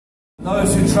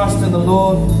Those who trust in the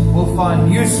Lord will find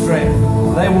new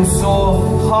strength. They will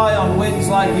soar high on wings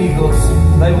like eagles.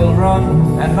 They will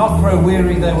run and not grow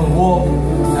weary. They will walk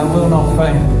and will not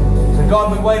faint. So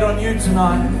God, we wait on you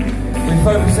tonight. We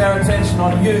focus our attention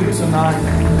on you tonight.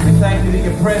 We thank you that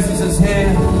your presence is here.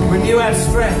 Renew our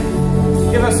strength.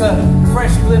 Give us a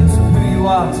fresh glimpse of who you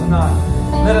are tonight.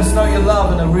 Let us know your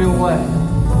love in a real way.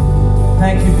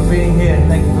 Thank you for being here.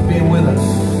 Thank you for being with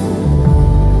us.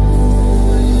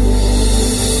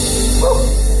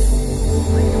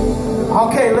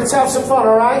 Okay, let's have some fun,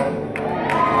 all right?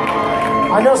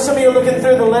 I know some of you are looking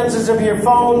through the lenses of your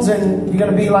phones and you're going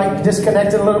to be like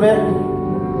disconnected a little bit.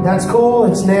 That's cool.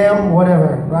 It's Namm,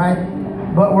 whatever, right?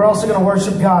 But we're also going to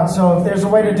worship God. So if there's a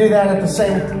way to do that at the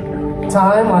same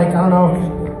time, like I don't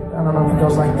know if it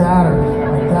goes like that or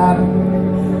like that.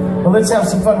 But let's have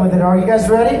some fun with it. Are you guys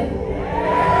ready?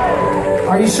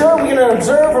 Are you sure we're going to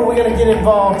observe or are we going to get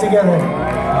involved together?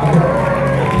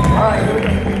 All right, here we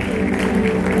go.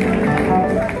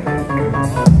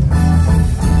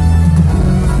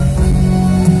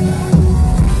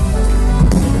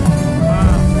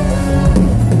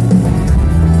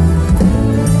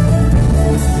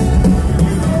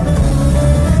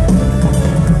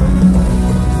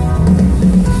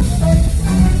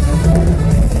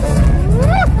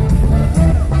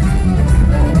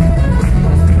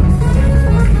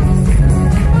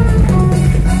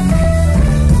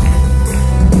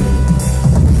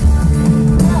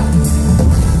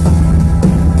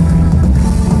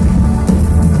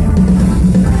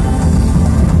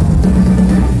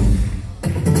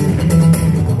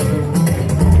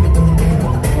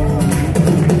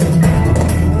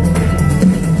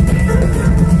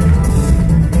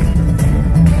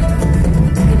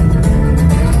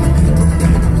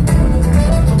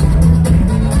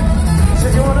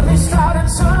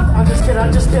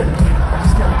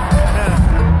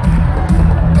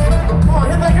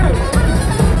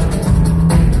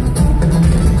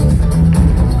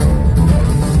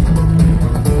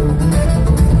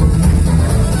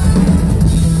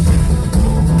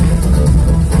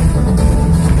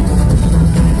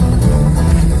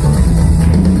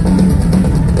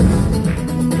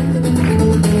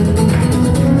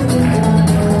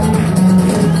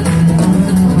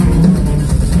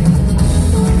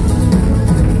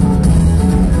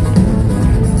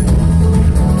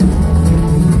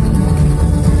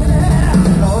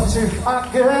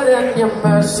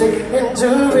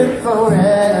 Into it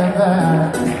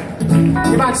forever.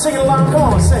 You might sing it along, come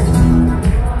on, sing.